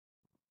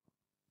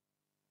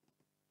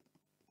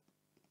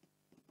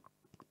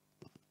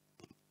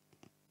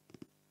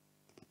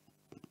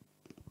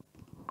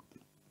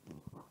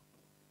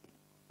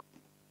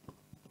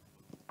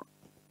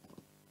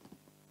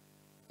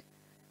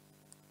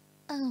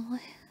Oh,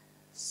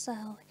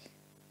 so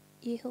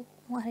you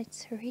wanted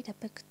to read a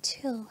book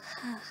too,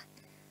 huh?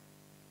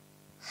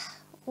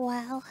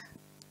 Well,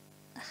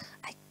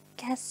 I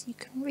guess you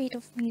can read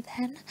with me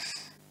then.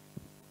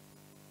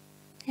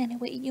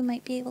 Anyway, you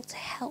might be able to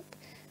help.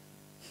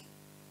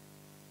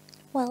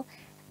 Well,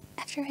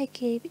 after I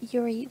gave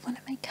Yuri one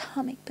of my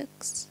comic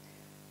books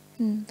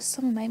and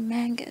some of my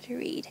manga to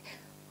read,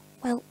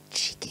 well,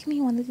 she gave me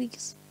one of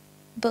these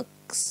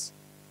books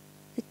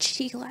that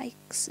she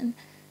likes, and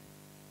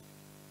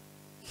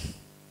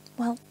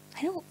well,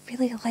 I don't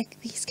really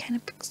like these kind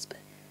of books, but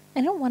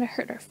I don't want to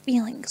hurt her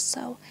feelings,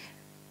 so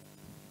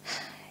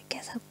I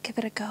guess I'll give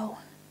it a go.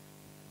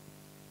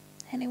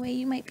 Anyway,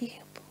 you might be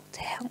able to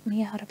help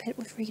me out a bit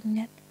with reading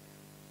it.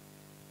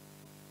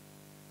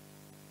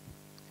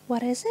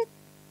 What is it?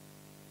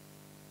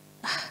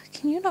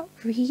 Can you not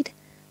read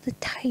the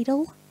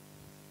title?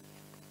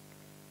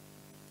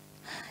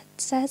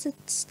 It says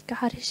it's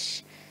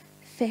Scottish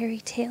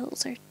fairy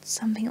tales or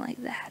something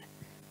like that.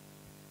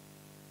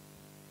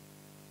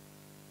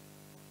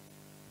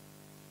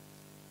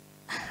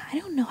 I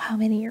don't know how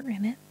many are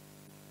in it.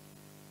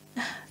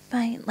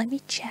 Fine, let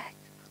me check.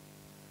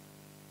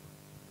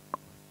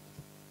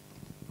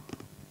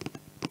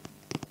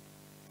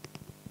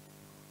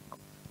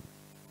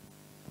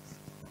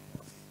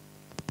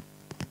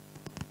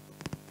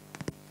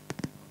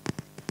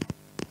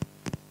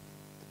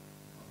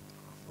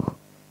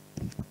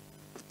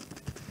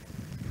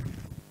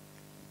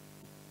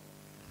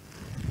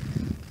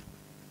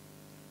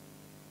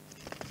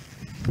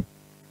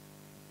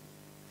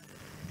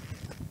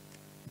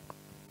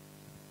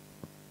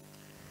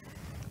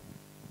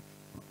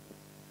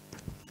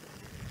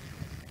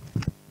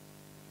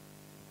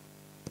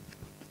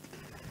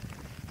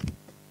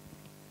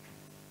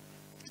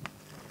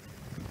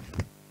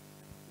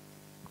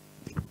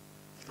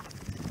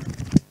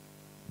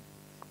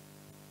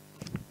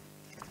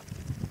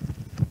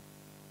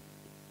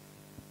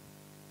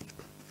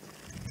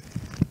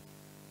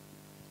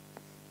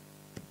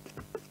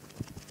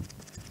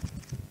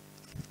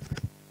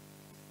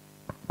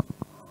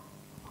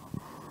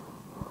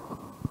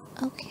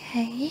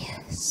 Okay,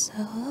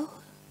 so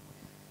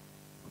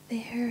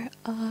there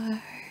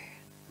are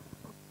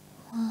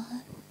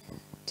 1,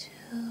 2,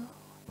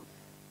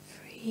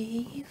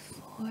 3,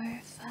 4,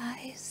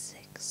 5,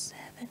 6,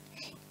 7,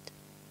 8,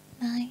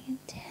 9,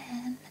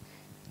 10,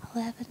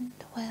 11,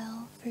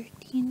 12,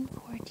 13,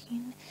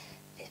 14,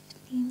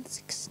 15,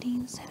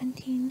 16,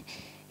 17,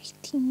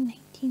 18,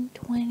 19,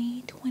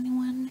 20,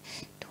 21,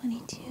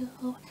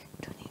 22,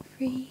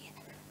 23,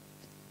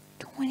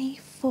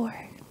 24.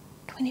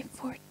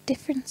 24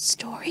 different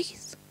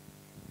stories?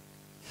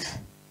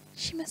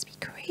 She must be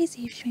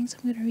crazy if she thinks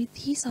I'm gonna read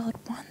these all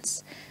at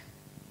once.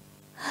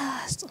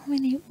 So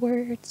many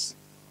words.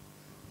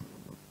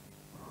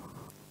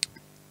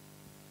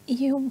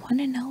 You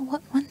wanna know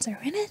what ones are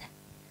in it?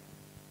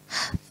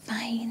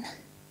 Fine.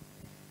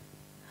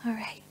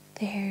 Alright,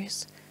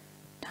 there's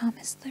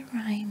Thomas the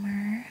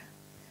Rhymer,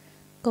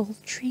 Gold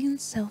Tree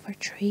and Silver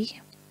Tree,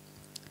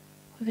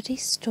 Witty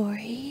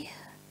Story,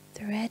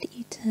 The Red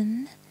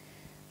Eaton,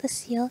 The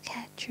Seal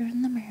Catcher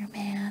and the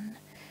Merman,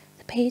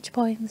 The Page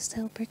Boy and the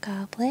Silver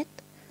Goblet,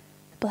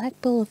 The Black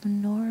Bull of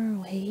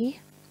Norway,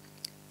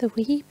 The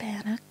Wee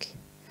Bannock,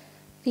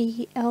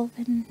 The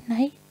Elven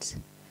Knight,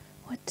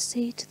 What to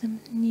Say to the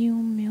New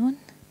Moon,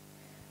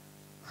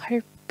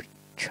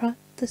 Harptrot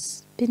the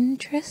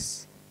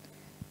Spindress,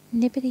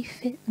 Nibbity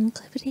Fit and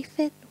Clippity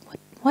Fit.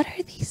 What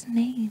are these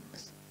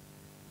names?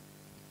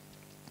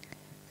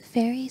 The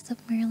Fairies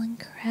of Merlin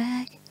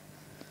Crag,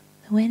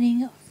 The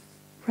Wedding of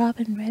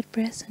Robin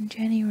Redbreast and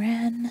Jenny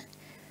Wren,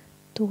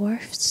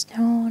 Dwarf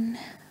Stone,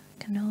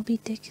 Kenobi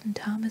Dick and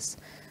Thomas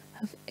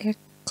of I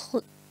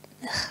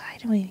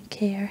don't even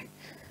care.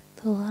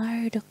 The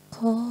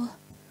Lardicle,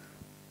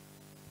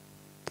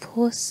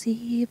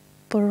 Pussy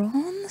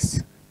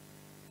Bronze,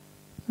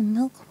 The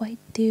Milk White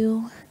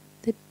Dew,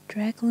 The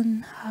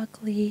Dragon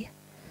Hogley,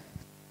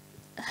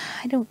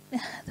 The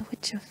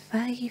Witch of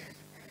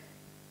Fife,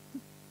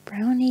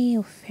 Brownie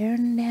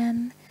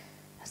O'Fernan,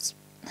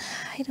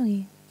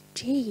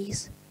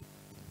 jeez.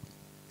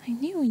 I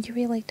knew you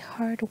really liked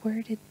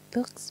hard-worded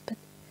books, but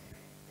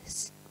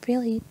this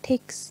really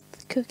takes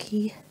the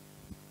cookie.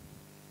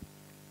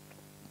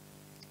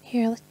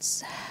 Here,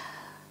 let's...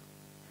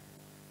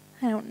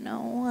 I don't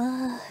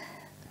know,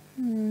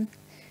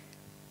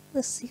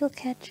 The Seal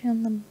Catcher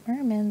and the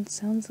Merman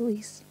sounds at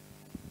least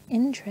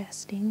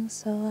interesting,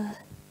 so,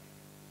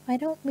 why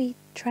don't we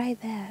try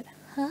that,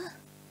 huh?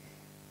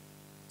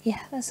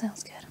 Yeah, that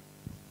sounds good.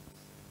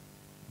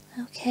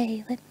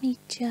 Okay, let me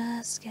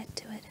just get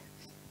to it.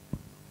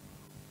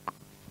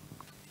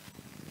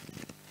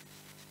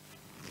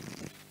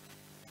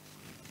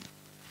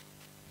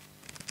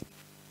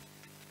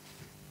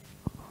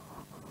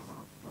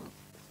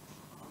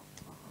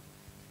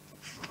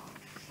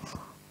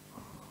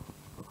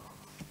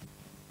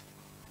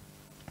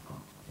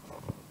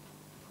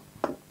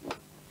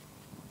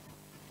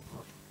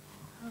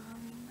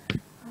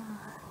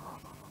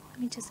 Let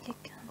me just get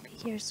comfy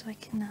here so I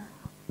can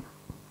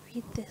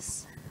read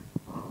this.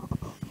 Oh,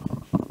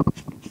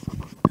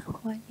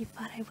 what, you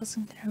thought I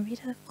wasn't gonna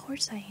read it? Of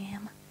course I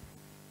am.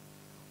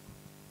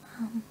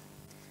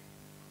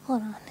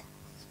 Hold on.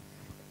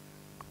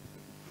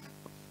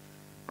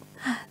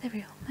 There we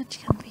go,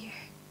 much comfier.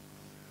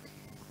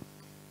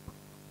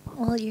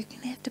 Well, you're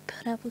gonna have to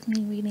put up with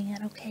me reading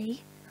it,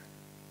 okay?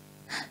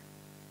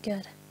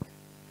 Good.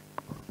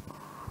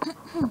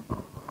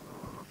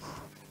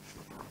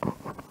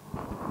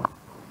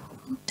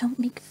 Don't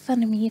make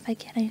fun of me if I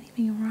get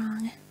anything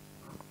wrong.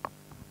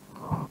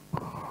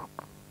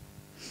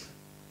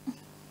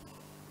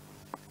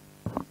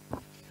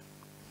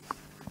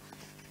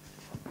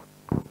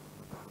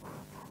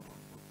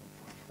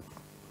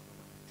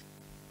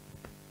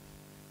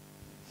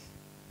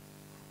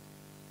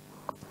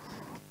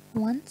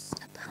 Once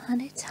upon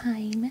a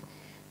time,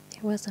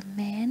 there was a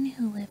man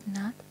who lived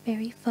not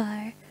very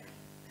far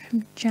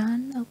from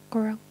John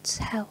O'Groat's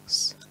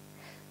house,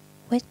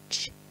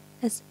 which,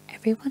 as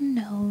everyone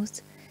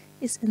knows,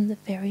 is in the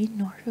very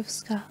north of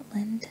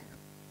Scotland.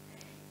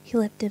 He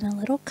lived in a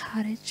little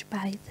cottage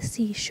by the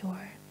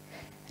seashore,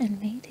 and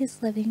made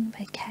his living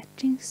by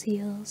catching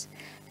seals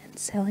and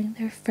selling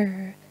their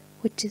fur,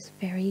 which is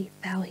very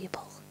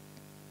valuable.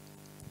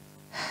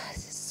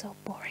 This is so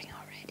boring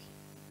already.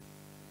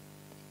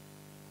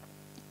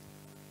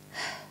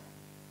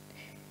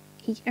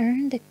 He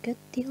earned a good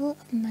deal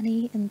of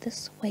money in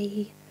this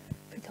way,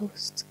 for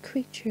those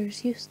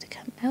creatures used to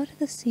come out of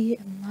the sea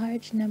in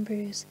large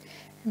numbers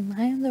and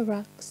lie on the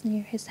rocks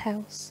near his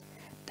house,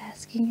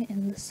 basking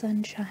in the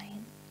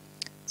sunshine,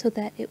 so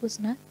that it was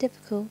not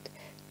difficult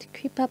to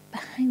creep up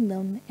behind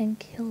them and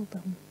kill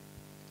them.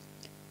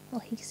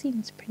 Well, he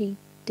seems pretty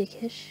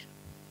dickish.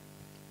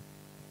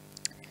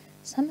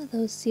 Some of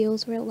those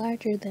seals were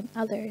larger than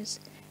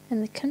others,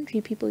 and the country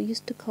people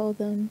used to call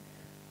them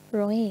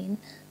roin,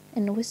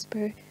 and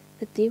whisper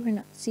that they were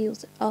not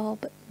seals at all,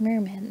 but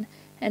mermen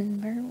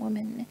and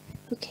merwomen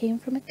who came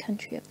from a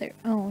country of their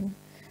own,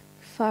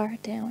 far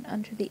down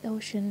under the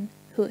ocean,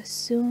 who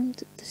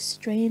assumed the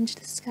strange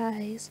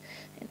disguise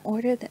in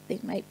order that they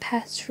might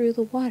pass through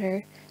the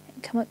water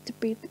and come up to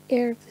breathe the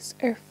air of this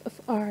earth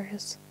of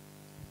ours.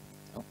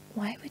 Oh,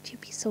 why would you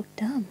be so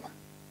dumb?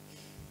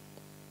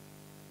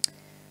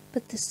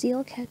 But the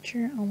seal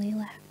catcher only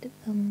laughed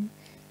at them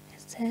and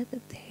said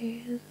that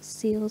their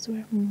seals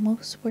were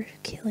most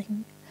worth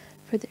killing,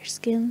 for their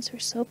skins were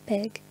so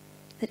big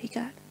that he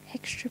got an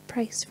extra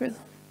price for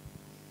them.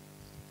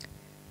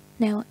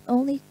 Now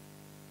only...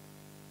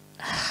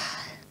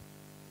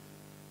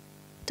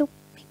 Don't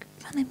make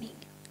fun of me,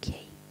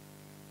 okay?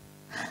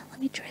 Let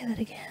me try that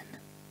again.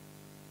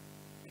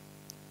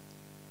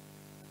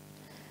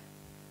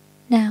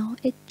 Now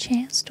it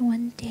chanced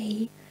one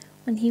day,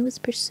 when he was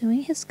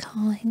pursuing his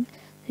calling,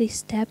 that he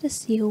stabbed a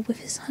seal with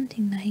his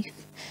hunting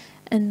knife,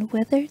 and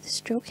whether the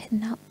stroke had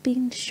not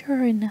been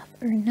sure enough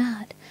or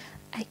not,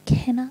 I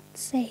cannot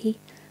say,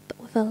 but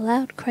with a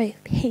loud cry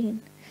of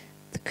pain,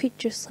 the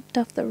creature slipped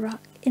off the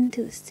rock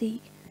into the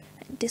sea,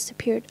 and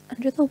disappeared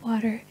under the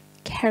water,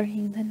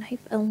 carrying the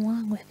knife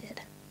along with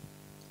it.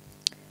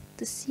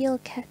 The seal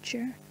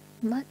catcher,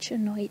 much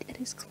annoyed at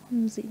his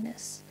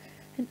clumsiness,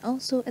 and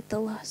also at the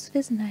loss of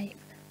his knife,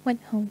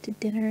 went home to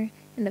dinner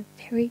in a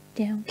very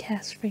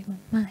downcast frame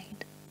of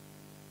mind.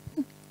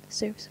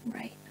 Serves him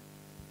right.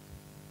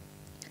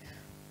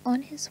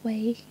 On his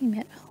way he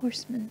met a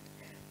horseman,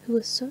 who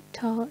was so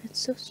tall and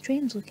so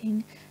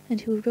strange-looking,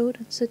 and who rode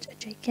on such a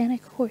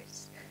gigantic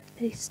horse,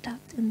 that he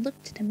stopped and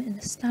looked at him in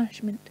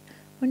astonishment,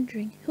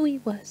 wondering who he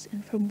was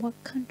and from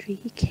what country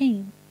he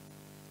came.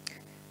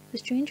 The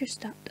stranger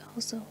stopped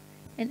also,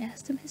 and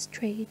asked him his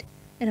trade,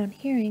 and on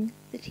hearing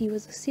that he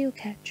was a seal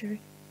catcher,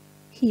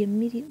 he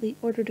immediately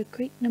ordered a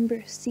great number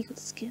of seal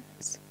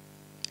skins.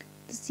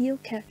 The seal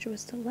catcher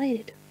was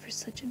delighted, for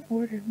such an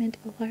order meant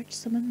a large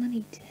sum of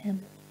money to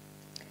him.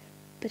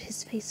 But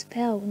his face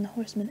fell when the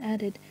horseman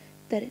added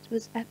that it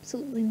was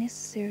absolutely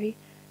necessary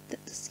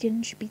that the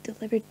skin should be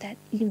delivered that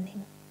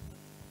evening.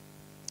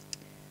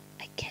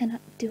 "I cannot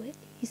do it,"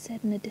 he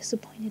said in a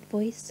disappointed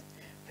voice,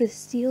 "for the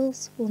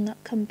seals will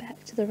not come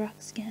back to the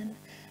rocks again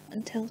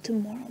until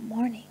tomorrow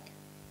morning.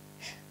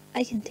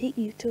 I can take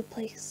you to a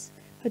place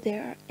where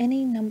there are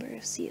any number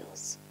of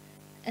seals,"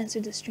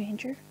 answered the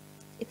stranger,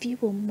 "if you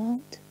will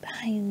mount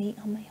behind me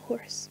on my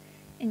horse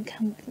and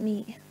come with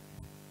me."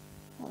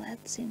 Well,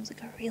 that seems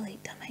like a really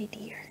dumb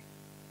idea.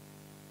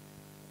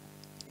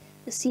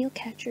 The seal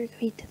catcher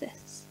agreed to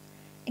this,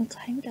 and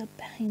climbed up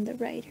behind the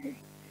rider,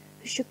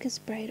 who shook his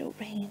bridle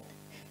rein,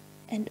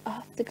 and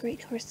off the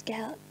great horse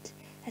galloped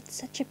at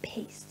such a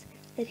pace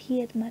that he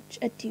had much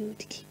ado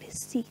to keep his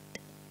seat.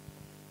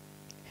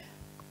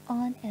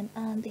 On and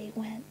on they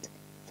went,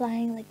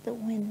 flying like the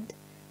wind,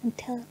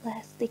 until at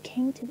last they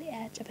came to the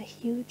edge of a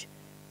huge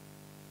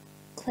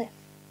cliff,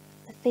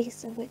 the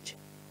face of which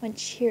went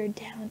sheer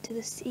down to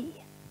the sea.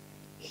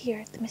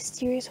 Here the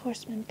mysterious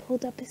horseman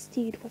pulled up his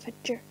steed with a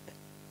jerk.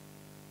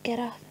 "Get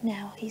off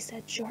now," he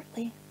said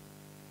shortly.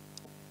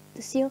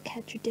 The seal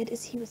catcher did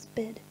as he was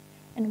bid,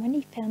 and when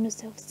he found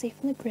himself safe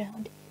on the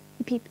ground,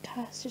 He peeped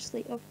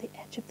cautiously over the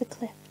edge of the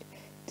cliff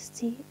to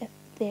see if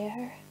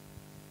there...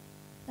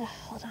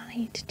 hold on, I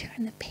need to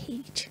turn the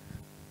page.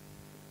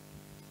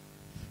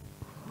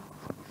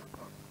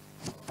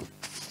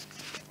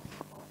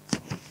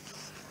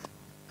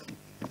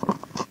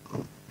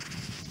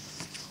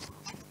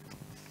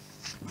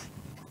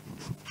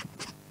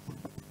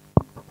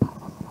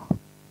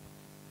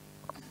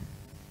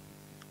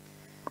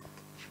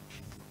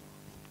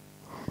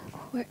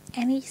 Were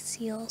any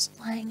seals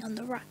lying on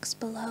the rocks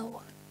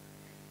below?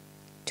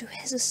 To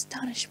his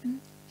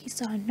astonishment, he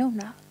saw no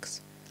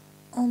rocks,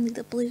 only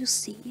the blue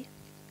sea,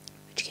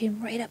 which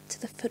came right up to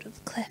the foot of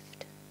the cliff.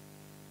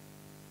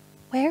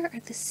 "Where are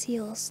the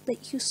seals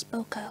that you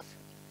spoke of?"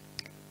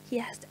 he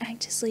asked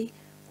anxiously,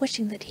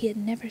 wishing that he had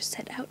never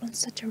set out on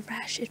such a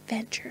rash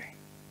adventure.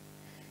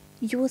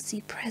 "You will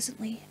see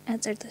presently,"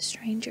 answered the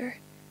stranger,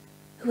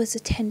 who was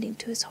attending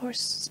to his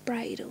horse's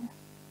bridle.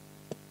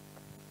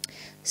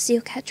 The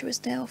seal catcher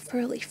was now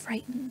thoroughly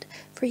frightened,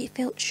 for he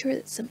felt sure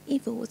that some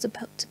evil was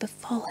about to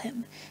befall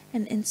him,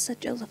 and in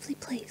such a lovely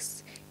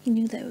place he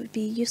knew that it would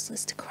be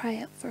useless to cry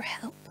out for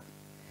help.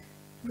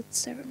 It would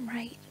serve him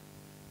right.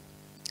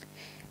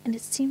 And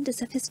it seemed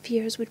as if his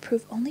fears would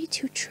prove only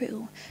too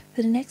true,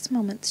 for the next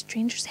moment the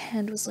stranger's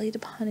hand was laid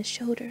upon his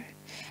shoulder,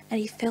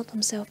 and he felt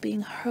himself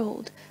being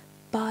hurled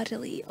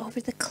bodily over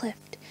the cliff,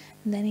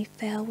 and then he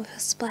fell with a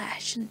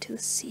splash into the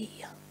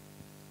sea.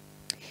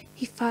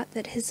 He thought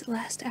that his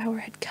last hour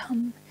had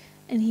come,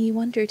 and he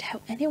wondered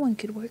how anyone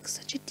could work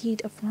such a deed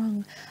of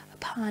wrong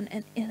upon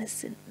an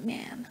innocent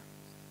man.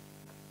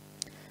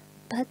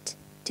 But,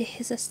 to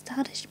his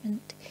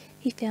astonishment,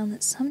 he found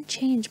that some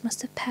change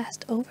must have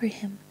passed over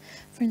him,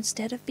 for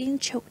instead of being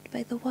choked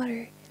by the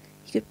water,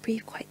 he could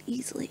breathe quite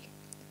easily,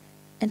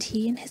 and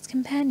he and his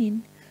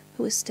companion,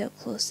 who was still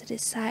close at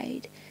his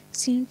side,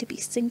 seemed to be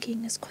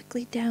sinking as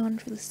quickly down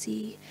for the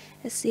sea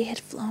as they had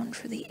flown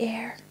for the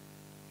air.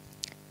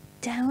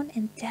 Down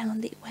and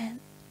down they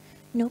went,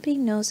 nobody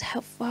knows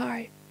how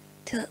far,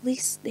 till at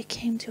last they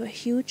came to a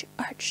huge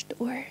arched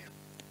door,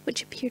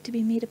 which appeared to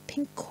be made of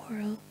pink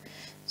coral,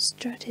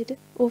 strutted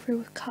over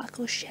with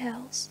cockle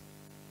shells.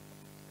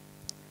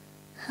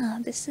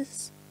 This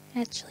is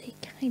actually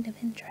kind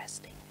of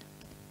interesting.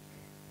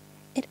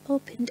 It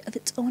opened of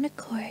its own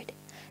accord,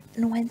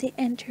 and when they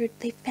entered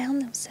they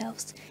found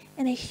themselves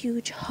in a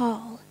huge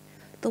hall,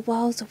 the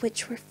walls of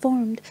which were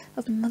formed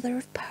of mother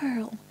of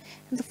pearl,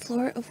 and the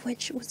floor of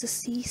which was a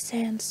sea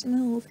sand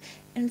smooth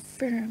and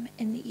firm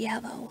and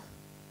yellow.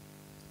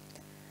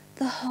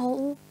 The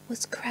hall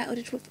was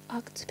crowded with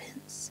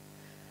occupants,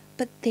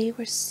 but they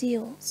were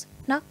seals,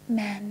 not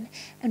men,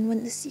 and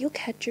when the seal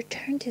catcher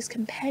turned to his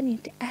companion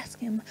to ask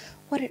him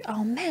what it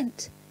all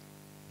meant,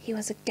 he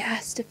was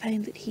aghast to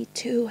find that he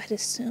too had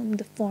assumed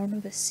the form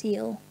of a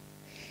seal.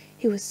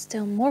 He was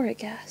still more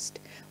aghast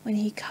when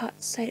he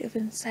caught sight of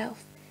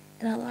himself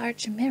in a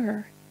large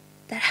mirror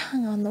that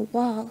hung on the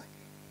wall,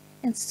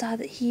 and saw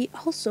that he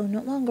also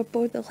no longer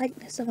bore the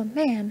likeness of a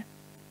man,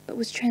 but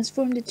was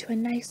transformed into a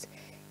nice,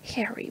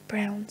 hairy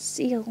brown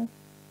seal.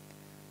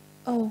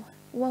 "Oh,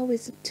 woe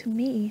is it to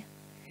me,"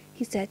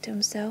 he said to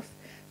himself,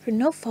 "for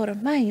no fault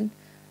of mine.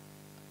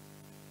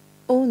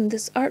 Oh, and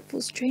this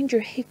artful stranger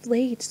hath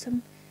laid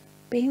some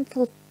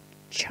baneful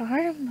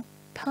charm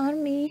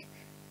upon me,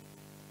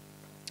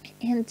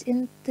 and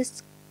in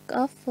this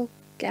awful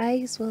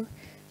guise will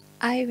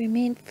I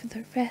remain for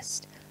the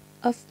rest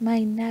of my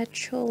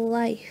natural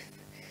life."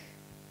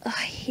 I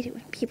hate it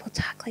when people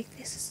talk like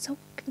this. It's so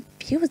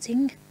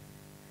confusing.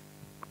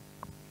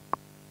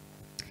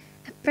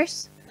 At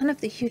first, none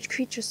of the huge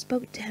creatures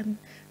spoke to him.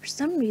 For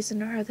some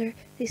reason or other,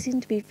 they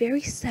seemed to be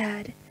very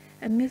sad,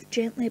 and moved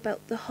gently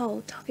about the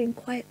hall, talking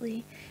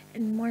quietly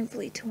and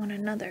mournfully to one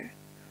another,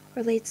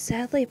 or laid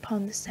sadly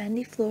upon the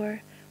sandy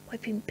floor,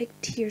 wiping big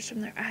tears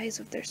from their eyes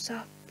with their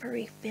soft,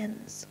 furry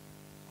fins.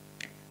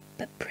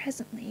 But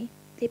presently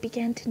they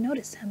began to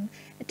notice him,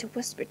 and to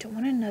whisper to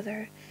one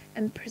another,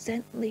 and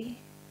presently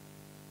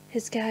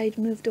his guide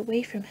moved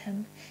away from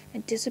him,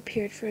 and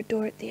disappeared through a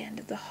door at the end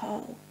of the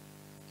hall.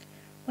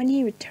 When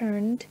he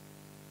returned,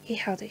 he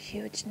held a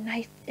huge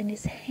knife in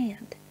his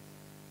hand.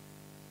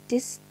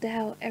 "Didst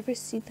thou ever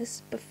see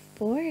this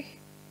before?"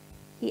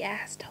 he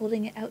asked,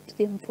 holding it out to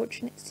the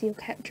unfortunate seal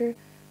catcher,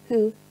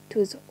 who, to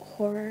his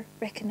horror,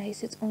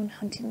 recognized his own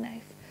hunting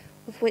knife,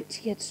 with which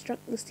he had struck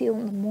the seal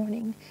in the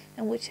morning,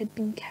 and which had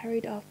been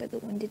carried off by the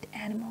wounded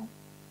animal.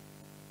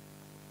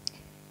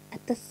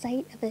 At the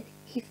sight of it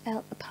he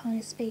fell upon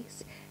his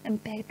face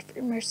and begged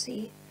for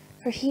mercy,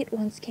 for he at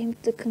once came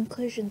to the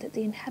conclusion that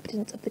the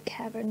inhabitants of the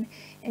cavern,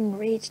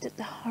 enraged at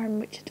the harm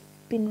which had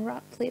been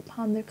wrought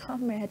upon their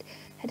comrade,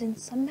 had in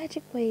some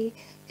magic way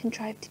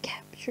contrived to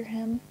capture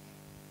him,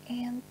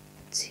 and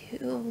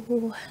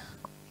to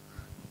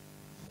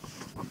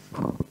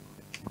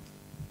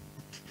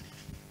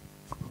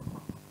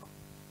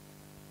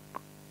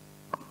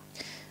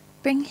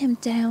bring him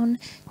down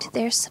to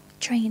their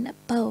subterranean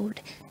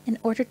abode in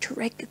order to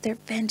wreak their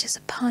vengeance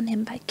upon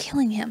him by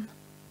killing him.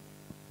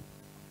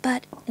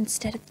 But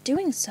instead of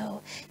doing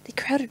so, they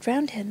crowded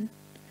round him,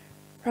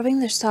 rubbing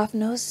their soft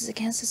noses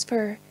against his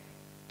fur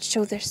to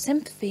show their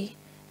sympathy,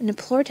 and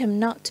implored him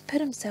not to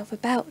put himself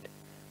about,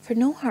 for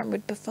no harm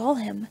would befall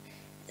him,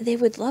 and they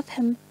would love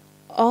him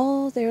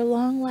all their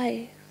long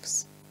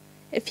lives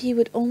if he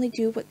would only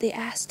do what they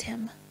asked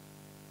him.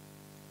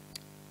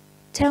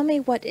 "Tell me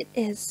what it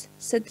is,"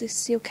 said the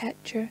seal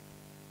catcher,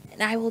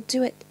 "and I will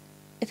do it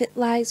if it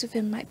lies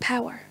within my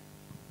power."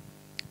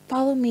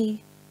 "Follow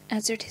me,"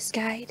 answered his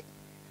guide,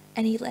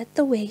 and he led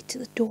the way to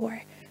the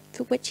door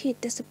through which he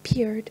had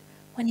disappeared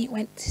when he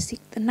went to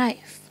seek the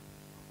knife.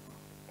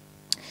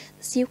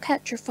 The seal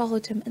catcher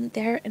followed him, and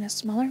there, in a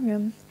smaller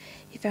room,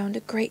 he found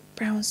a great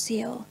brown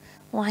seal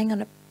lying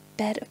on a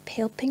bed of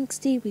pale pink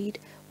seaweed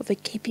with a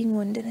gaping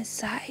wound in his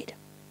side.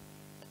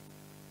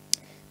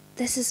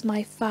 "This is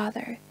my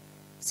father,"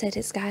 said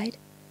his guide,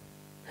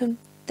 "whom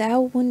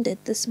thou wounded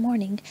this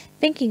morning,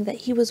 thinking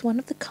that he was one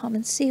of the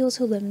common seals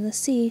who live in the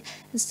sea,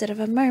 instead of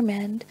a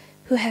merman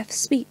who hath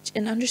speech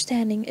and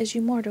understanding as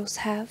you mortals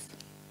have.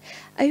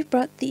 I have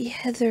brought thee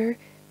hither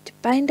to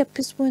bind up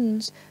his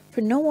wounds, for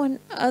no one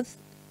of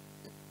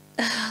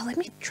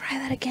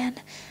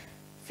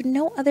for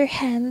no other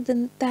hand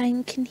than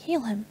thine can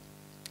heal him."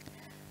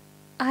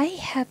 "I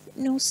have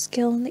no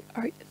skill in the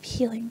art of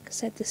healing,"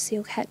 said the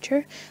seal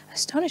catcher,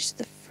 astonished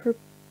at the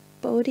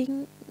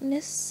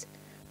forebodingness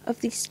of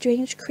these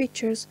strange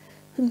creatures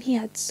whom he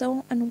had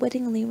so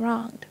unwittingly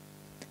wronged.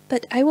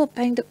 "But I will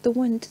bind up the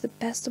wound to the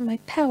best of my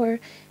power,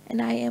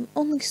 and I am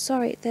only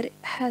sorry that it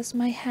has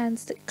my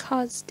hands that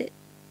caused it."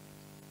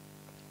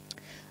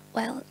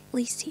 "Well, at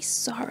least he's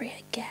sorry,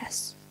 I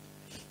guess."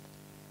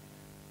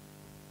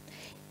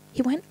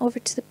 He went over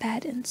to the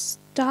bed and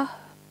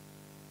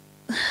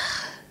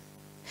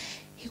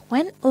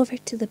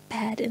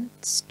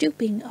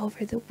stooping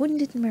over the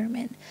wounded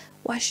merman,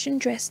 washed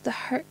and dressed the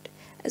hurt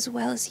as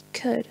well as he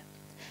could,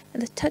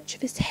 and the touch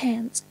of his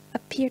hands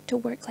appeared to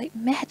work like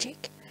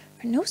magic,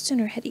 for no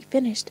sooner had he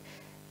finished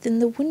than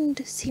the wound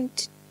seemed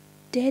to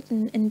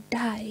deaden and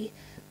die,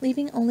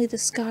 leaving only the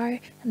scar,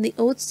 and the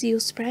old seal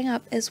sprang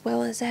up as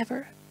well as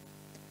ever.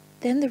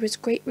 Then there was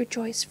great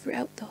rejoice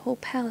throughout the whole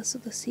palace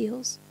of the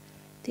seals.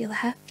 They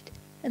laughed,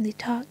 and they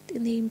talked,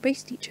 and they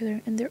embraced each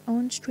other in their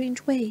own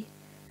strange way,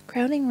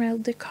 crowding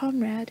round their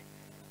comrade,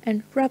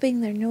 and rubbing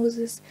their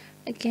noses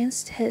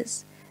against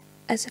his,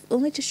 as if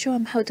only to show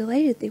him how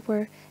delighted they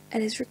were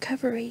at his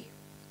recovery.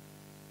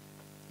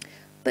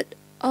 But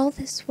all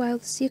this while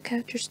the seal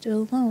catcher stood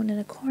alone in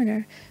a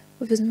corner,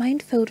 with his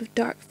mind filled with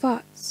dark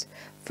thoughts,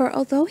 for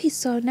although he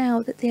saw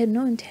now that they had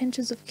no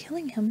intentions of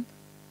killing him,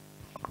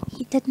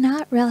 he did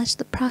not relish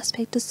the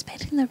prospect of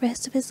spending the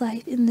rest of his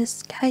life in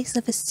this guise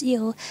of a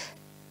seal,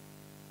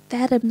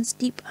 fathoms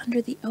deep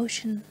under the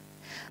ocean.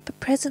 But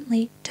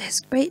presently, to his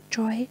great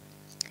joy,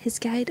 his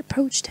guide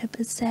approached him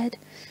and said,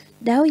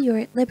 "Now you are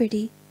at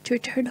liberty to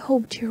return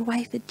home to your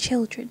wife and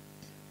children."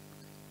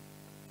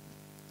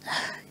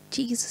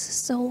 "Jesus is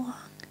so long.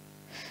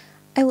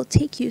 I will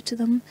take you to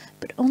them,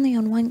 but only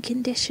on one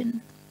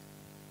condition."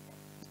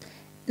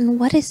 "And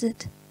what is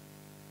it?"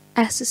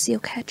 asked the seal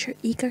catcher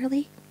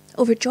eagerly,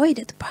 overjoyed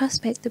at the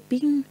prospect of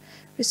being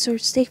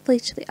restored safely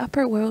to the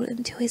upper world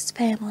and to his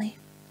family.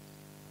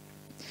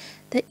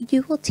 "That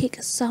you will take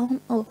a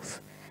solemn oath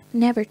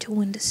never to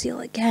wound a seal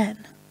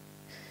again."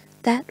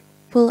 "That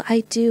will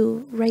I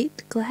do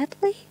right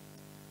gladly."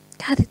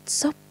 God, it's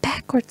so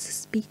backwards, this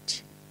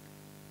speech.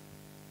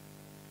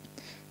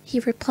 He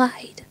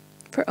replied,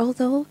 for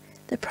although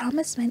the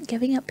promise meant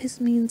giving up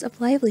his means of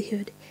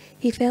livelihood,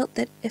 he felt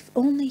that if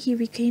only he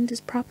regained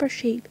his proper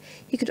shape,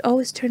 he could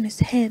always turn his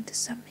hand to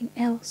something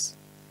else.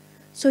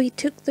 So he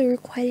took the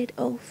requited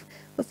oath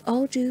with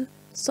all due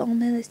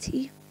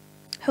solemnity,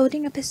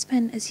 holding up his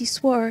pen as he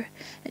swore,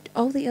 and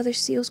all the other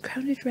seals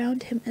crowded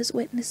round him as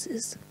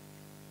witnesses.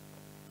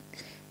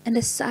 And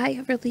a sigh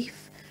of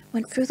relief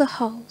went through the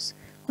halls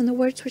when the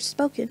words were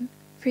spoken,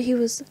 for he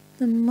was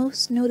the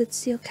most noted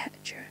seal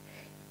catcher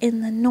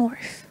in the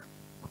north.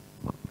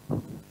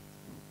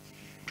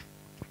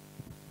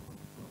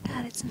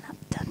 God, it's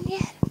not done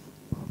yet.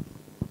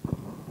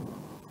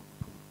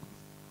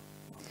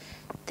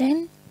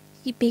 Then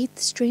he bade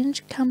the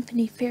strange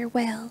company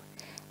farewell,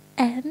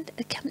 and,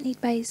 accompanied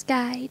by his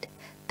guide,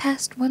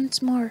 passed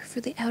once more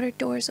through the outer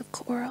doors of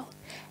coral,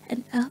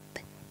 and up,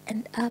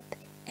 and up,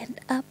 and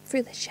up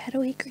through the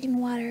shadowy green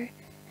water,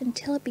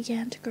 until it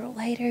began to grow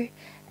lighter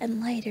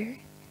and lighter,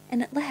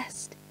 and at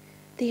last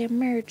they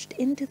emerged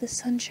into the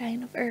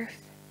sunshine of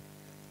earth.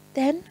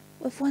 Then,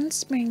 with one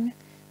spring,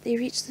 they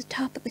reached the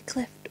top of the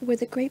cliff where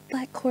the great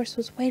black horse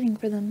was waiting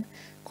for them,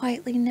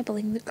 quietly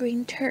nibbling the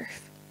green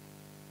turf.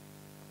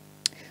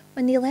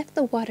 When they left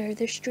the water,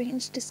 their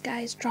strange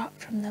disguise dropped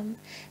from them,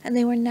 and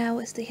they were now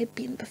as they had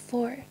been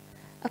before,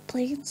 a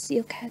plain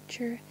seal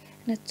catcher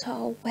and a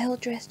tall,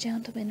 well-dressed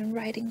gentleman in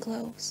riding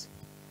clothes.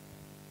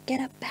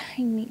 "Get up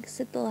behind me,"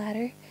 said the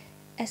latter,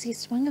 as he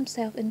swung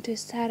himself into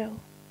his saddle.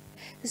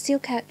 The seal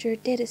catcher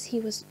did as he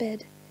was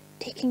bid,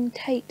 taking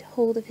tight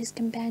hold of his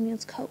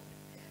companion's coat,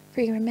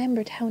 for he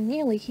remembered how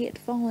nearly he had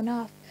fallen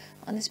off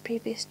on his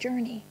previous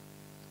journey.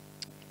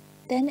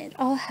 Then it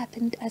all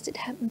happened as it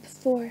happened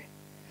before.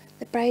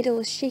 The bridle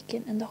was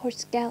shaken and the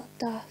horse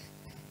galloped off,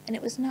 and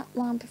it was not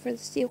long before the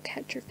seal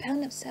catcher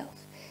found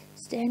himself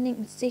standing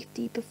in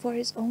safety before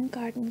his own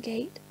garden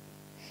gate.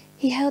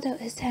 He held out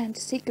his hand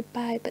to say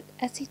goodbye, but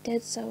as he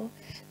did so,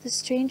 the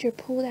stranger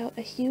pulled out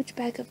a huge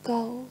bag of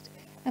gold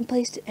and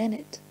placed it in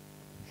it.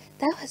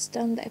 "Thou hast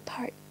done thy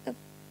part of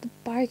the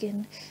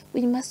bargain,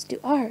 we must do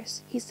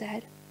ours," he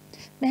said.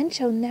 "Men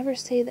shall never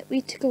say that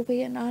we took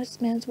away an honest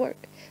man's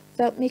work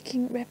without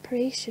making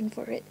reparation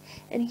for it,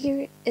 and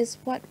here is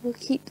what will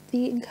keep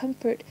thee in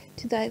comfort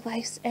to thy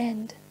life's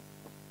end."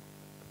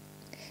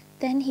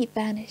 Then he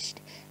vanished,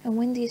 and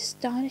when the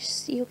astonished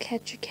seal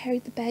catcher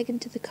carried the bag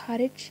into the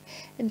cottage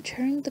and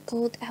turned the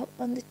gold out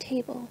on the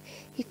table,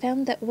 he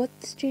found that what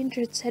the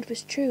stranger had said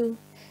was true,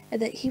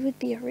 and that he would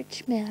be a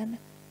rich man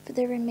for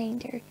the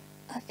remainder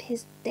of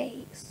his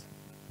days.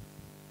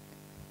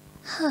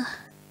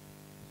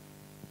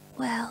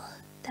 Well,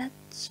 that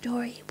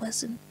story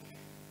wasn't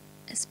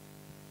as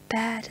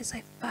bad as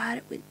I thought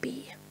it would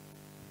be.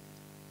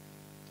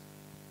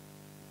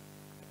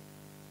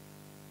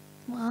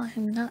 Well,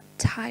 I'm not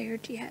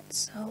tired yet,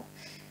 so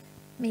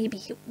maybe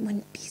it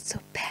wouldn't be so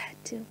bad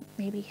to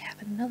maybe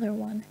have another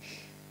one.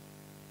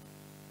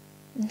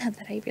 Not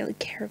that I really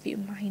care if you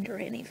mind or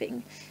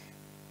anything.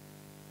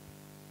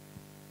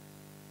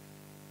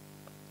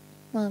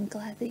 Well, I'm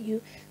glad that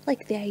you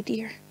like the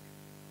idea.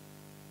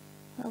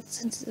 Well,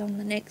 since it's on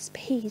the next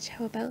page,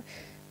 how about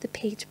the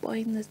page boy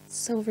in the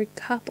silver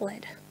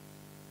goblet?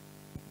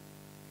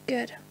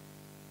 Good.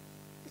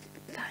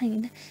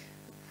 Fine.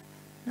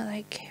 Not that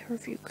I care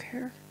if you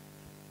care.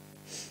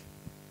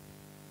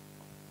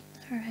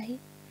 Alright.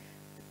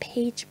 The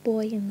page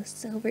boy in the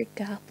silver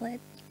goblet.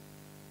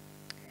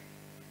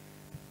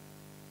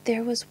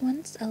 There was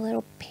once a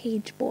little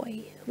page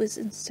boy who was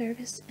in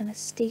service in a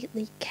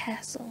stately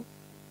castle.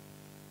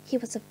 He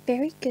was a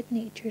very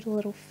good-natured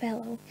little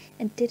fellow,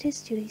 and did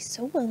his duty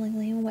so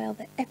willingly and well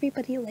that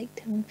everybody liked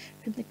him,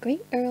 from the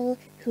great earl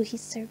who he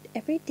served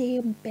every day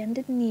on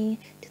bended knee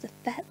to the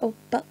fat old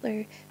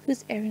butler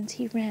whose errands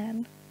he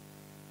ran.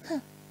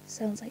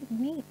 Sounds like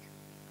me.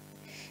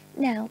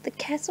 Now, the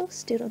castle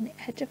stood on the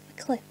edge of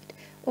a cliff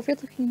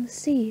overlooking the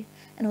sea,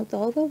 and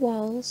although the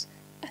walls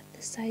at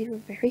the side were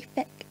very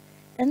thick,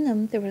 in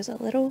them there was a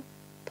little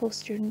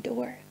postern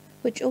door,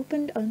 which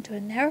opened onto a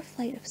narrow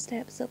flight of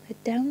steps that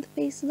led down the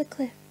face of the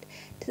cliff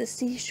to the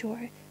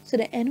seashore, so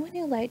that anyone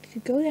who liked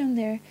could go down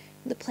there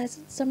in the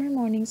pleasant summer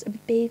mornings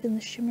and bathe in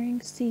the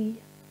shimmering sea.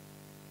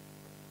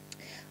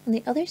 On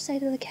the other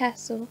side of the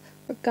castle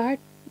were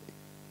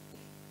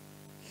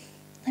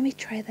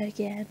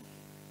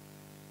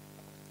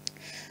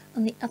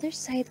On the other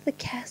side of the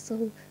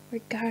castle were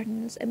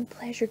gardens and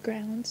pleasure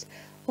grounds,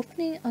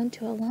 opening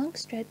onto a long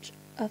stretch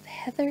of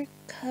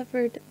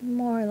heather-covered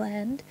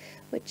moorland,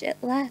 which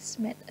at last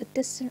met a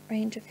distant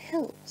range of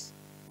hills.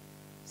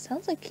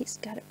 Sounds like he's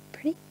got it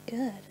pretty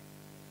good.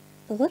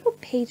 The little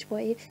page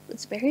boy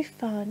was very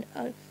fond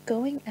of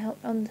going out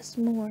on this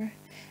moor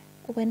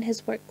when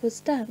his work was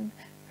done,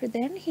 for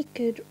then he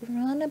could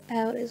run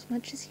about as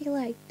much as he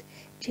liked,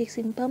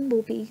 chasing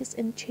bumblebees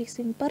and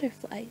chasing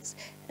butterflies,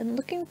 and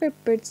looking for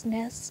birds'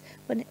 nests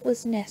when it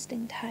was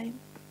nesting time,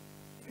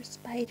 for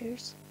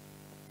spiders.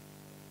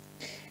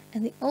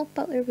 And the old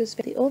butler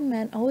the old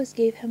man always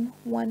gave him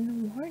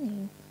one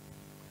warning.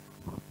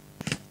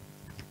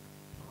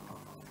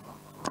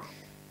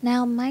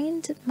 "Now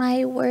mind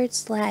my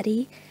words,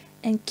 laddie,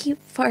 and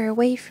keep far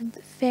away from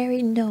the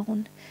fairy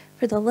known,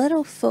 for the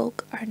little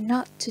folk are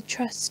not to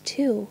trust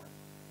too."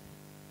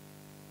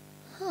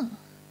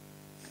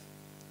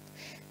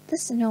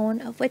 This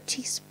known of which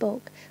he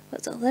spoke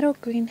was a little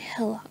green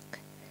hillock,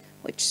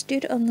 which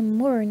stood on the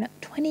moor not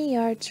 20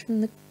 yards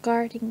from the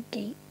garden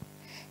gate,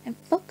 and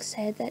folk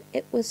said that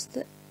it was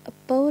the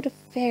abode of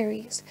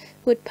fairies,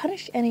 who would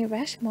punish any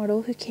rash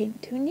mortal who came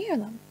too near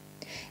them.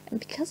 And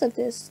because of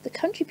this, the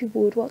country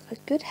people would walk a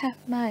good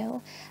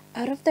half-mile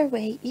out of their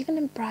way even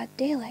in broad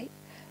daylight,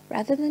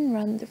 rather than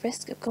run the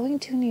risk of going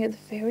too near the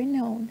fairy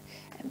known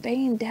and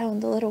bringing down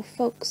the little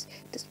folks'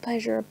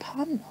 displeasure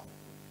upon them.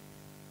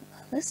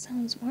 This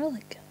sounds more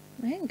like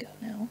a mango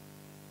now.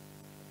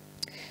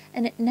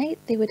 And at night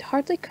they would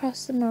hardly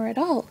cross the moor at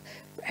all,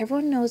 for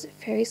everyone knows that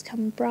fairies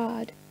come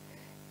abroad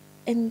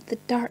in the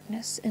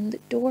darkness, and the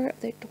door of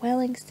their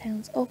dwelling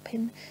stands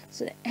open,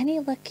 so that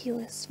any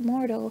luckless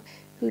mortal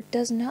who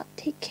does not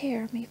take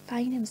care may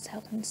find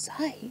himself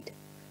inside.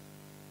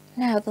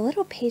 Now the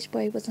little page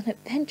boy was an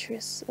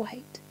adventurous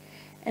wight,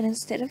 and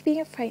instead of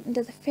being frightened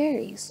of the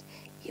fairies,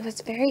 he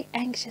was very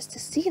anxious to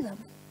see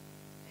them,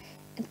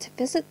 and to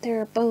visit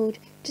their abode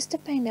just to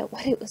find out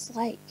what it was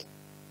like.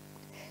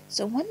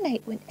 So one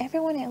night when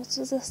everyone else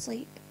was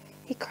asleep,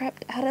 he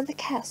crept out of the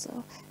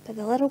castle by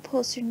the little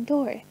postern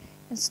door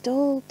and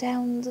stole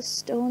down the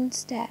stone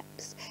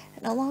steps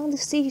and along the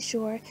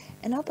seashore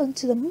and up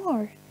onto the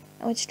moor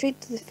and went straight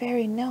to the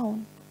fairy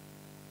known.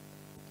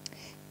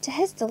 To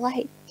his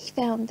delight, he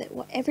found that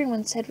what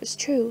everyone said was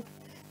true.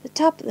 The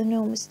top of the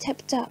known was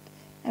tipped up,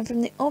 and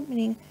from the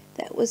opening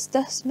that was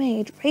thus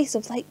made, rays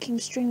of light came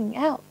streaming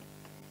out.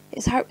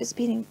 His heart was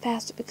beating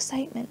fast with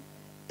excitement,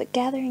 but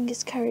gathering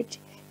his courage,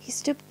 he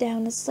stooped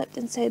down and slipped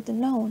inside the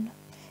known.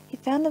 He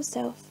found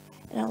himself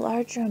in a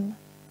large room,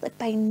 lit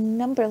by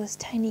numberless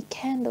tiny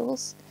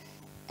candles,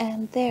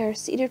 and there,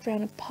 seated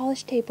round a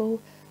polished table,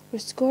 were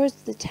scores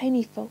of the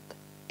tiny folk,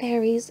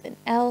 fairies and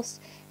elves,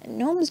 and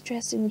gnomes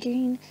dressed in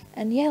green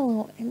and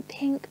yellow and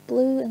pink,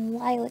 blue and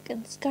lilac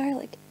and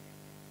scarlet,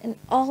 and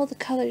all the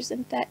colors,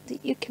 in fact,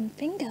 that you can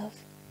think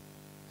of.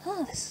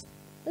 Oh, this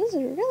is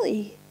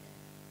really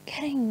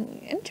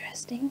getting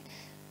interesting.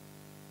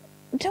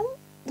 Don't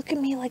look at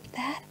me like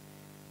that.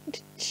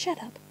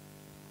 Shut up.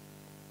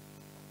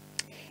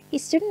 He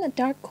stood in a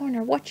dark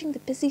corner, watching the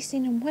busy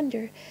scene in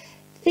wonder,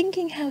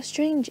 thinking how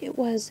strange it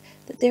was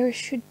that there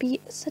should be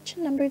such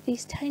a number of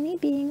these tiny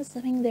beings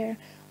living their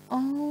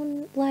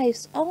own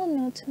lives, all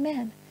unknown to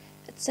man,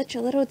 at such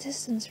a little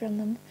distance from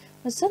them,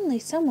 when suddenly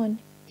someone,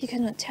 he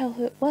could not tell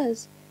who it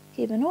was,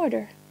 gave an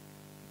order.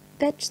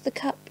 "Fetch the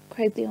cup,"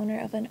 cried the owner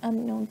of an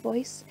unknown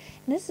voice,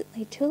 and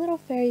instantly 2 little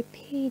fairy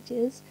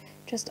pages,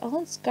 dressed all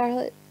in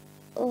scarlet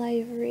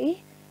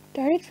livery,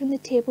 darted from the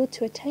table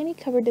to a tiny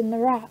cupboard in the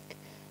rock,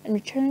 and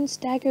returned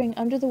staggering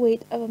under the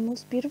weight of a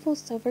most beautiful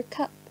silver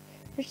cup,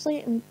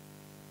 richly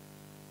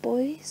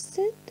embossed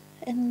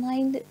and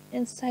lined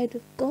inside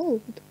with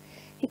gold.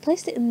 He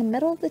placed it in the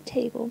middle of the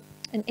table,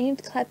 and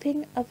aimed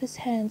clapping of his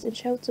hands in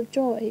shouts of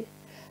joy.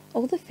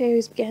 All the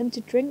fairies began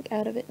to drink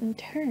out of it in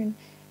turn,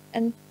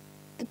 and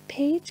the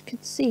page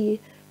could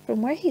see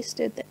from where he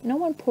stood that no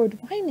one poured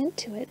wine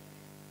into it,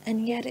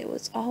 and yet it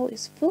was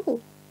always full,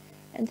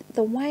 and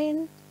the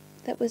wine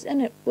that was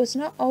in it was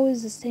not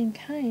always the same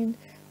kind,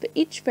 but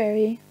each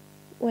fairy,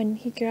 when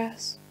he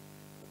grasped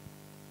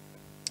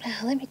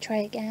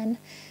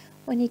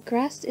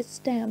its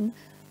stem,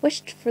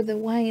 wished for the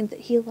wine that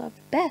he loved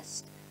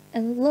best,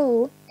 and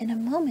lo, in a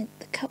moment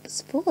the cup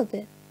was full of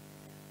it.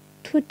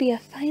 "'Twould be a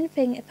fine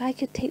thing if I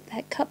could take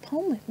that cup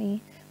home with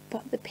me,"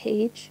 thought the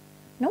page.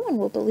 "No one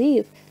will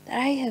believe that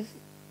I have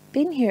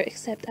been here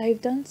except I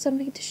have done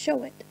something to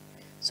show it."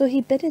 So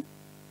he bided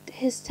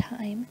his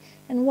time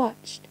and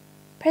watched.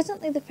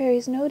 Presently the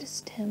fairies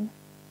noticed him,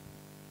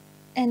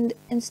 and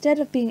instead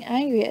of being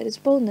angry at his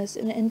boldness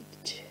in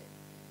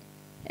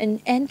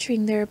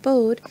entering their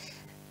abode,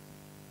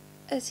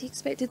 as he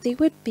expected they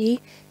would be,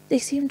 they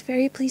seemed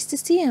very pleased to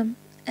see him,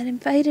 and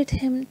invited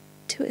him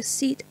to a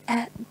seat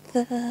at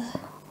the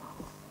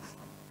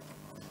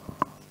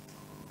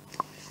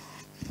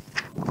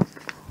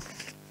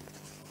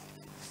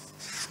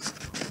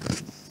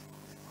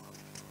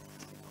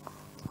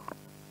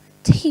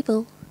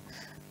table.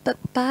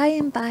 But by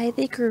and by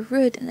they grew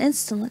rude and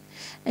insolent,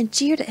 and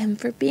jeered at him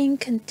for being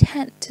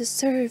content to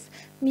serve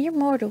mere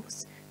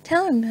mortals,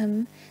 telling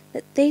him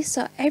that they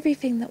saw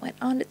everything that went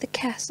on at the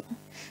castle,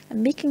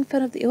 and making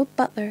fun of the old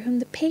butler whom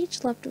the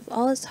page loved with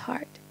all his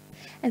heart.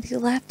 And they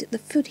laughed at the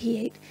food he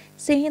ate,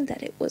 saying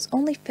that it was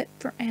only fit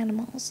for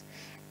animals,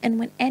 and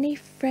when any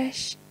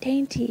fresh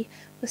dainty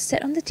was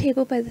set on the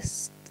table by the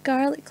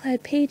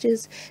scarlet-clad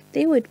pages,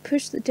 they would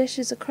push the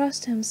dishes across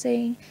to him,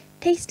 saying,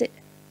 "Taste it,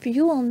 for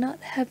you will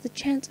not have the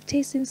chance of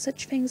tasting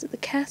such things at the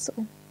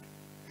castle."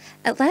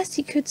 At last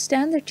he could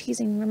stand their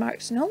teasing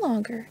remarks no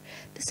longer.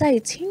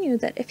 Besides, he knew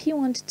that if he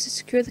wanted to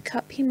secure the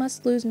cup, he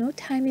must lose no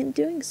time in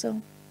doing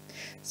so.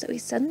 So he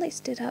suddenly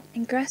stood up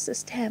and grasped the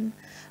stem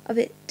of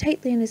it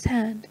tightly in his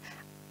hand.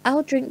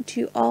 "I'll drink to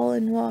you all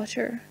in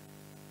water,"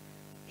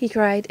 he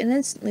cried, and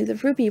instantly the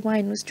ruby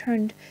wine was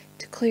turned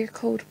to clear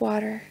cold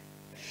water.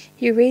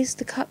 He raised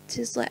the cup to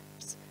his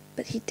lips,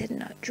 but he did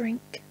not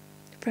drink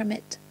from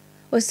it.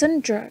 With a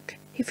sudden jerk,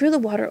 he threw the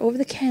water over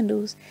the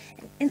candles,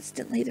 and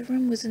instantly the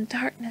room was in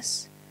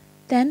darkness.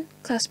 Then,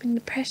 clasping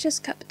the precious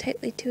cup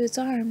tightly to his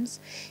arms,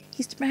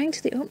 he sprang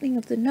to the opening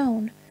of the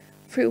known,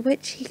 through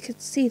which he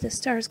could see the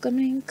stars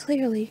glimmering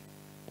clearly.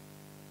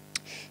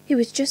 He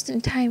was just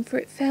in time, for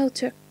it fell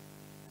to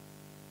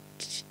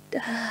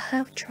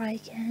I'll try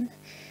again.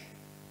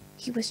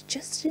 He was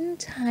just in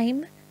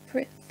time, for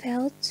it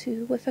fell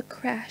to with a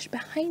crash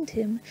behind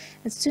him,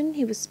 and soon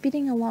he was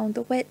speeding along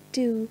the wet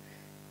dew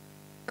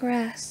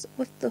grass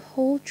with the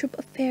whole troop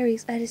of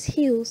fairies at his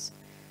heels.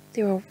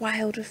 They were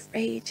wild with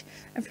rage,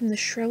 and from the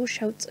shrill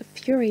shouts of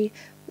fury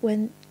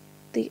when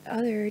the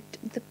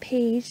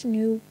page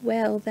knew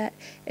well that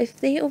if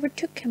they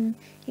overtook him,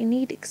 he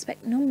need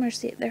expect no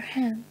mercy at their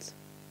hands.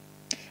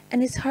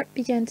 And his heart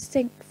began to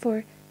sink,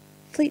 for,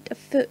 fleet of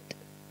foot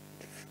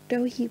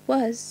though he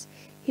was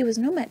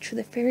no match for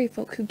the fairy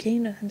folk who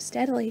gained on him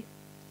steadily.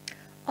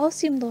 All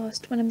seemed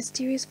lost when a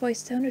mysterious voice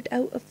sounded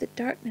out of the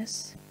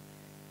darkness.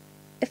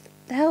 "If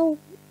thou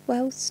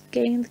wilt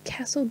gain the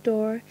castle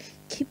door,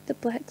 keep the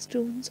black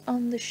stones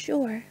on the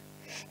shore."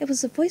 It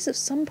was the voice of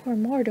some poor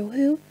mortal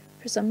who,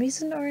 for some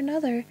reason or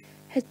another,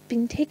 had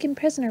been taken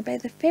prisoner by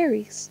the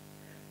fairies,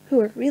 who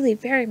were really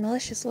very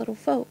malicious little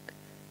folk,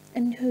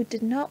 and who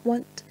did not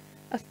want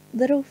a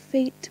little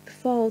fate to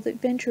befall the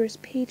adventurous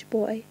page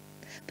boy.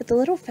 But the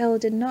little fellow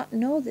did not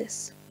know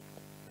this.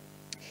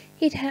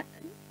 Let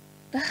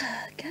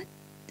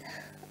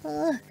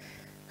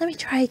me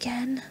try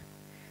again.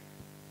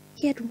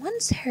 He had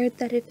once heard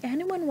that if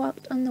anyone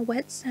walked on the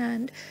wet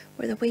sand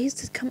where the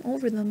waves had come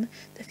over them,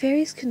 the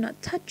fairies could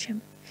not touch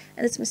him,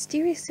 and this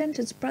mysterious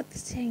sentence brought the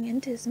saying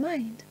into his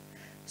mind.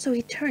 So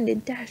he turned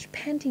and dashed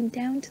panting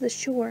down to the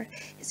shore.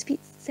 His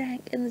feet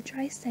sank in the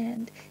dry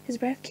sand, his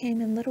breath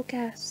came in little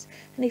gasps,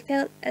 and he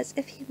felt as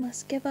if he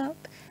must give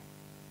up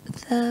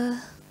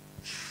the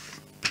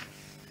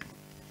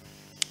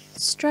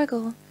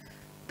struggle.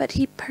 But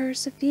he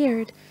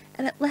persevered,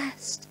 and at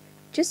last,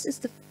 just as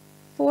the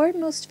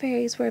foremost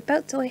fairies were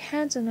about to lay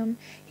hands on him,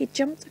 he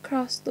jumped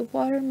across the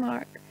water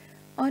mark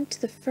onto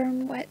the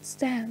firm wet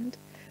sand,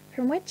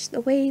 from which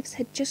the waves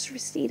had just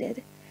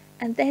receded,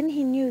 and then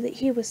he knew that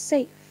he was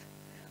safe,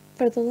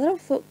 for the little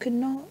folk could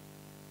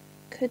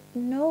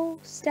no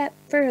step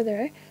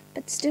further,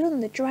 but stood on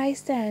the dry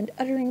sand,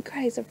 uttering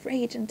cries of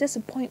rage and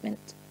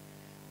disappointment,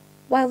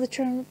 while the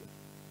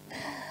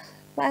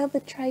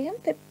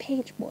triumphant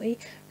page boy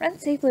ran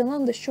safely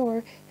along the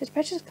shore, his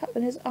precious cup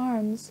in his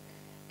arms,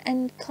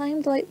 and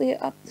climbed lightly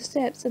up the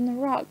steps in the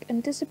rock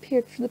and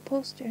disappeared from the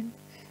postern.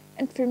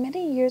 And for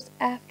many years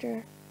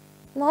after,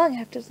 long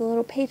after the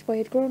little page boy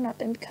had grown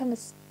up and become a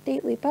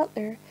stately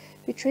butler,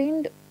 who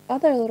trained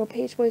other little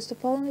page boys to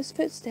follow in his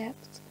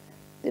footsteps,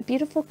 the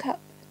beautiful cup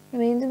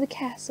remained in the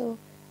castle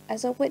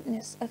as a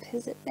witness of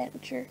his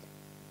adventure.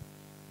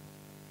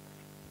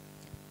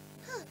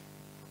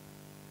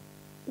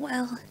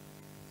 Well,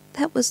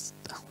 that was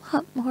a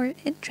lot more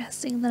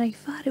interesting than I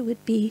thought it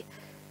would be.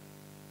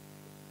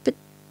 But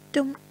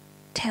don't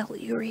tell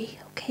Yuri,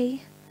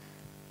 okay?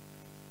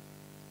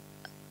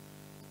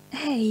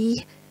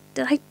 Hey,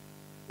 did I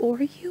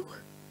bore you?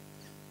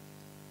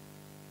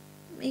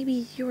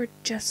 Maybe you were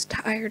just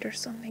tired or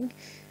something.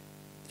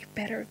 You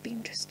better have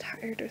been just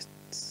tired or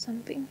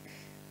something.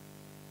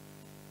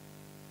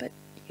 But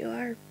you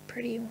are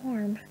pretty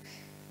warm.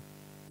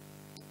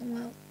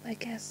 Well, I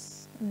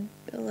guess I'm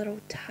a little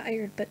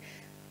tired, but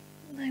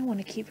I want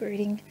to keep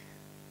reading.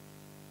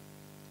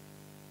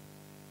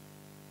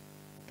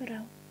 But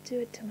I'll do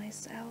it to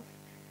myself.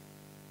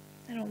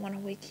 I don't want to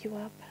wake you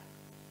up.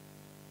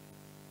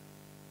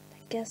 I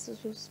guess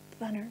this was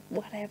fun or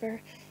whatever.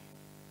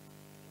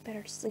 You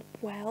better sleep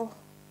well.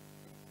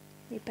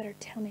 You better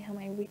tell me how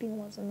my reading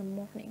was in the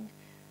morning,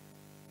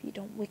 if you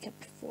don't wake up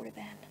before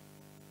then.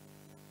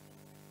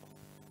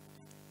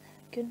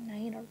 Good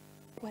night or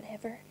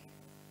whatever.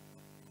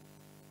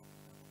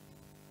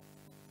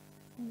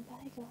 In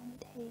bygone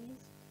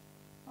days,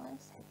 long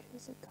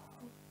centuries ago,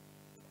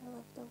 there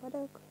lived a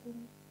widow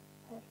queen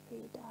who had 3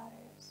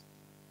 daughters,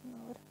 and the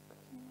widow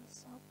queen was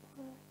so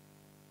poor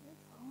and had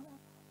fallen